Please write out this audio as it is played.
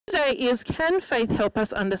today is, can faith help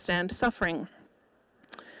us understand suffering?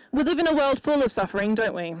 We live in a world full of suffering,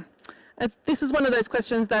 don't we? This is one of those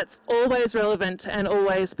questions that's always relevant and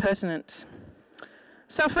always pertinent.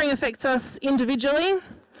 Suffering affects us individually,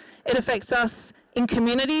 it affects us in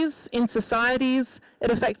communities, in societies,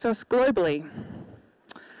 it affects us globally.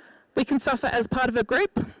 We can suffer as part of a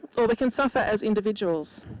group, or we can suffer as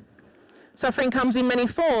individuals. Suffering comes in many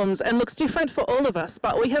forms and looks different for all of us,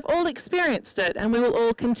 but we have all experienced it and we will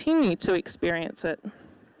all continue to experience it.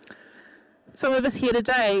 Some of us here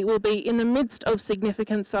today will be in the midst of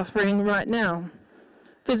significant suffering right now.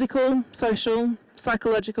 Physical, social,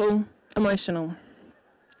 psychological, emotional.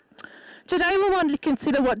 Today we want to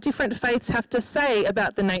consider what different faiths have to say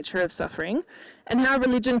about the nature of suffering and how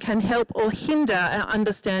religion can help or hinder our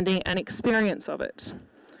understanding and experience of it.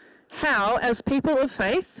 How, as people of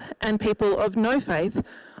faith and people of no faith,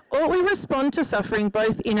 ought we respond to suffering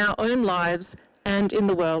both in our own lives and in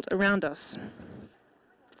the world around us?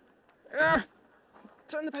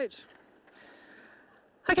 Turn the page.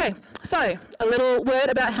 Okay, so a little word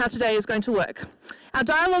about how today is going to work. Our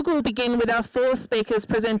dialogue will begin with our 4 speakers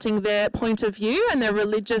presenting their point of view and their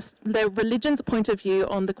religion's point of view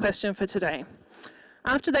on the question for today.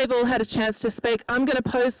 After they've all had a chance to speak, I'm going to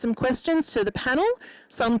pose some questions to the panel,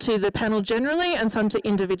 some to the panel generally and some to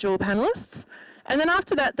individual panellists. And then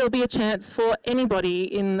after that, there'll be a chance for anybody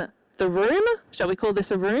in the room, shall we call this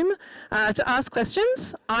a room, to ask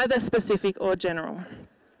questions, either specific or general.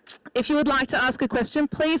 If you would like to ask a question,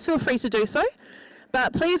 please feel free to do so.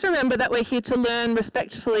 But please remember that we're here to learn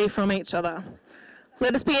respectfully from each other.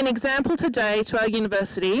 Let us be an example today to our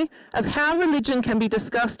university of how religion can be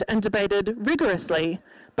discussed and debated rigorously,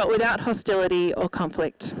 but without hostility or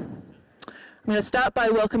conflict. I'm going to start by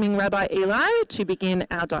welcoming Rabbi Eli to begin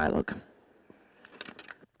our dialogue.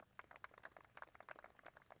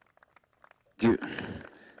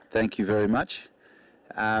 Thank you very much.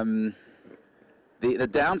 The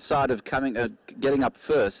downside of getting up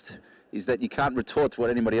first is that you can't retort to what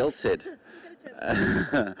anybody else said.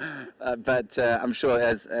 But I'm sure,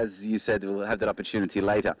 as you said, we'll have that opportunity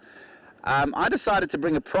later. I decided to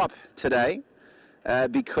bring a prop today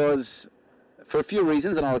because, for a few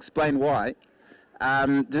reasons, and I'll explain why.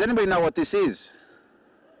 Does anybody know what this is?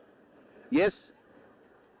 Yes?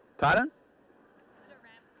 Pardon?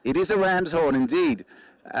 It is a ram's horn, indeed.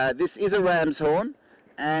 This is a ram's horn,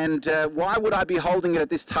 and why would I be holding it at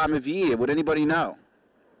this time of year? Would anybody know?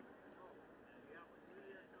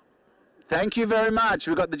 Thank you very much.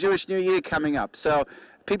 We've got the Jewish New Year coming up. So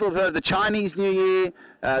people have heard of the Chinese New Year.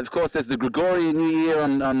 Of course, there's the Gregorian New Year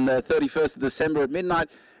on the 31st of December at midnight.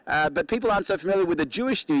 But people aren't so familiar with the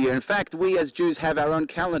Jewish New Year. In fact, we as Jews have our own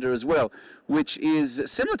calendar as well, which is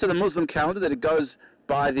similar to the Muslim calendar, that it goes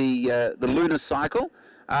by the lunar cycle.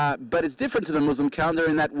 But it's different to the Muslim calendar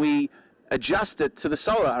in that we adjust it to the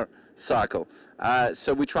solar cycle.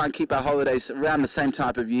 So we try and keep our holidays around the same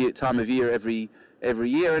time of year every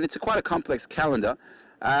year, and it's quite a complex calendar.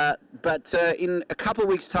 But in a couple of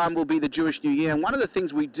weeks' time will be the Jewish New Year, and one of the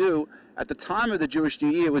things we do at the time of the Jewish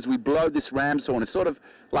New Year was we blow this ram's horn. It's sort of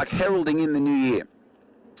like heralding in the New Year.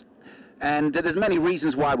 And there's many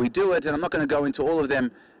reasons why we do it, and I'm not going to go into all of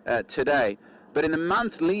them today. But in the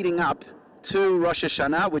month leading up to Rosh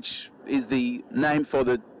Hashanah, which is the name for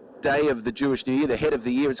the day of the Jewish New Year, the head of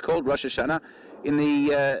the year, it's called Rosh Hashanah. In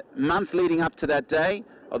the month leading up to that day,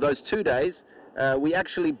 or those 2 days, we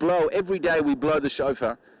actually blow, every day we blow the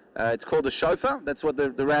shofar. It's called a shofar. That's what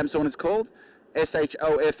the ram's horn is called,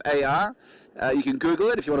 S-H-O-F-A-R. You can Google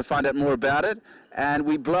it if you want to find out more about it. And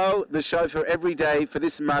we blow the shofar every day for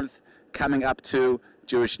this month coming up to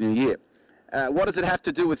Jewish New Year. What does it have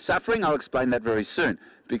to do with suffering? I'll explain that very soon,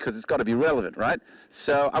 because it's got to be relevant, right?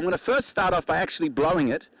 So I'm going to first start off by actually blowing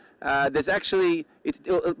it. There's actually,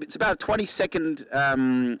 it's about a 20-second,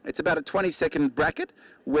 it's about a 20-second bracket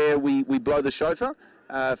where we blow the shofar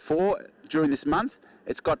during this month.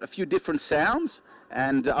 It's got a few different sounds,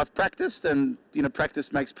 and I've practiced, and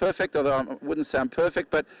practice makes perfect, although it wouldn't sound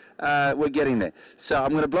perfect, but we're getting there. So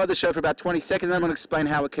I'm going to blow the shofar for about 20 seconds, and I'm going to explain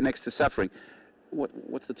how it connects to suffering.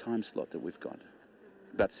 What's the time slot that we've got?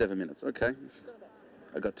 About 7 minutes. Okay.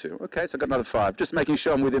 I got 2. Okay, so I've got another 5. Just making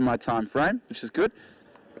sure I'm within my time frame, which is good.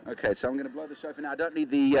 Okay, so I'm going to blow the shofar now. I don't need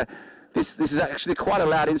the, this is actually quite a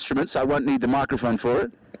loud instrument, so I won't need the microphone for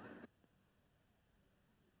it.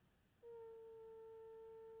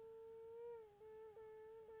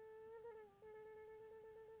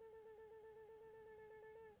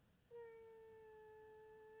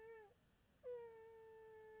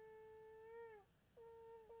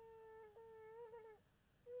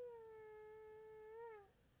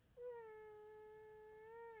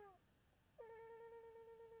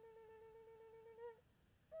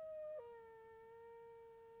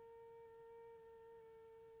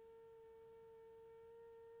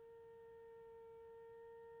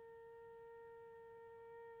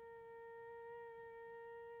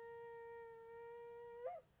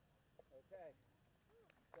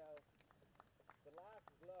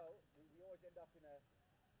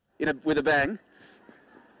 with a bang.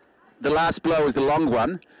 The last blow is the long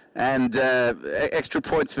one, and extra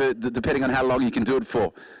points for depending on how long you can do it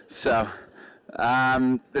for. So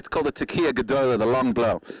it's called the Tekiah Gedolah, the long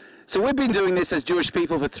blow. So we've been doing this as Jewish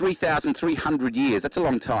people for 3,300 years. That's a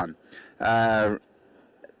long time.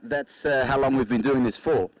 That's how long we've been doing this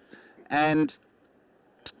for. And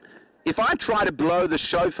if I try to blow the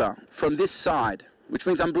shofar from this side, which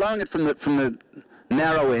means I'm blowing it from the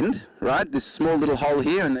narrow end, right? This small little hole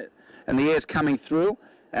here, and the air's coming through,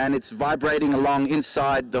 and it's vibrating along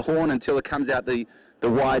inside the horn until it comes out the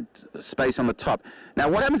wide space on the top. Now,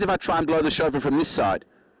 what happens if I try and blow the shofar from this side?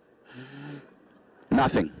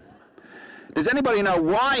 Nothing. Does anybody know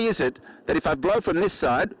why is it that if I blow from this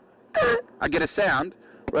side, I get a sound,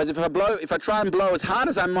 whereas if I try and blow as hard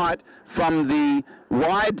as I might from the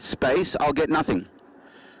wide space, I'll get nothing?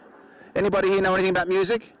 Anybody here know anything about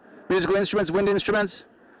music? Musical instruments, wind instruments?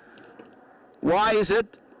 Why is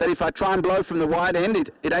it that if I try and blow from the wide end,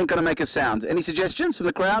 it ain't going to make a sound? Any suggestions from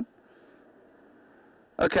the crowd?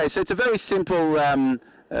 Okay, so it's a very simple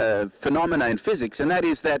phenomena in physics, and that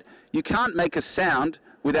is that you can't make a sound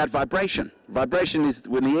without vibration. Vibration is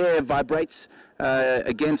when the air vibrates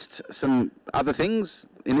against some other things.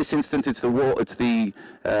 In this instance, it's the wall. It's the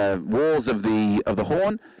walls of the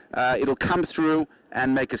horn. It'll come through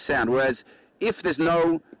and make a sound. Whereas if there's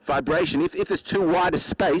no vibration, if there's too wide a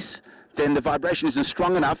space, then the vibration isn't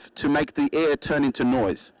strong enough to make the air turn into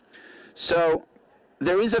noise. So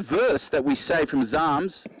there is a verse that we say from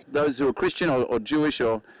Psalms. Those who are Christian or Jewish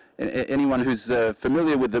or anyone who's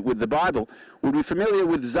familiar with the Bible will be familiar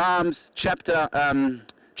with Psalms chapter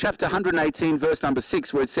 118, verse number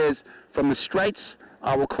 6, where it says, "From the straits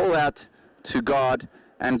I will call out to God,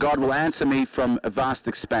 and God will answer me from a vast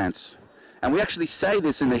expanse." And we actually say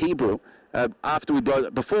this in the Hebrew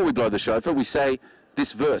before we blow the shofar. We say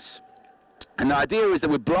this verse, and the idea is that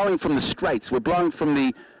we're blowing from the straits. We're blowing from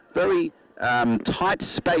the very tight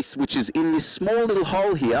space which is in this small little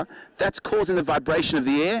hole here. That's causing the vibration of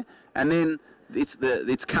the air, and then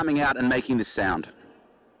it's coming out and making this sound.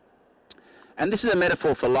 And this is a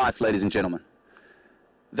metaphor for life, ladies and gentlemen.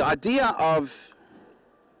 The idea of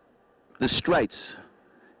the straits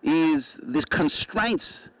is this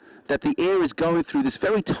constraints that the air is going through this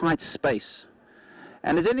very tight space.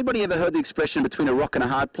 And has anybody ever heard the expression between a rock and a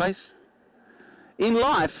hard place? In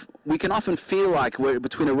life, we can often feel like we're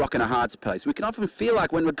between a rock and a hard place. We can often feel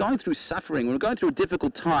like when we're going through suffering, when we're going through a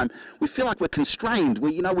difficult time, we feel like we're constrained.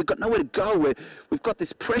 We've got nowhere to go. We've got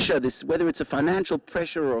this pressure, whether it's a financial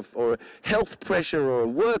pressure or a health pressure or a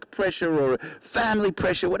work pressure or a family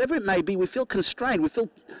pressure, whatever it may be. We feel constrained. We feel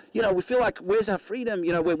like, where's our freedom?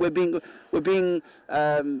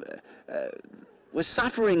 We're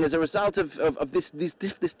suffering as a result of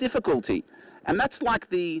this difficulty, and that's like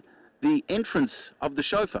the entrance of the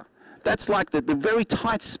shofar. That's like the very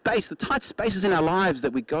tight space, the tight spaces in our lives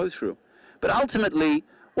that we go through. But ultimately,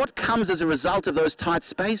 what comes as a result of those tight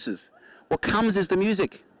spaces? What comes is the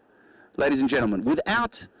music, ladies and gentlemen.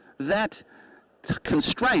 Without that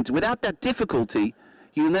constraint, without that difficulty,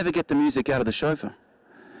 you'll never get the music out of the shofar.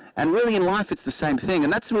 And really in life, it's the same thing.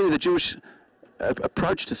 And that's really the Jewish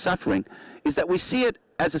approach to suffering, is that we see it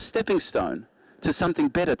as a stepping stone to something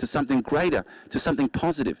better, to something greater, to something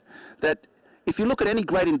positive. That if you look at any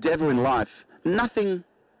great endeavor in life, nothing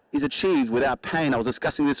is achieved without pain. I was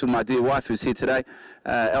discussing this with my dear wife who's here today,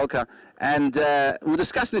 Elka, and we were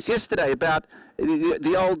discussing this yesterday about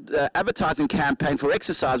the old advertising campaign for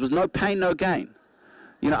exercise was no pain, no gain.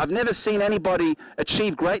 I've never seen anybody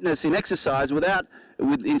achieve greatness in exercise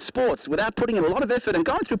in sports without putting in a lot of effort and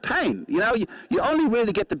going through pain. You only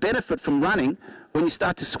really get the benefit from running when you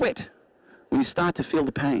start to sweat, when you start to feel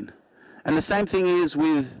the pain. And the same thing is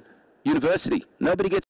with university. Nobody gets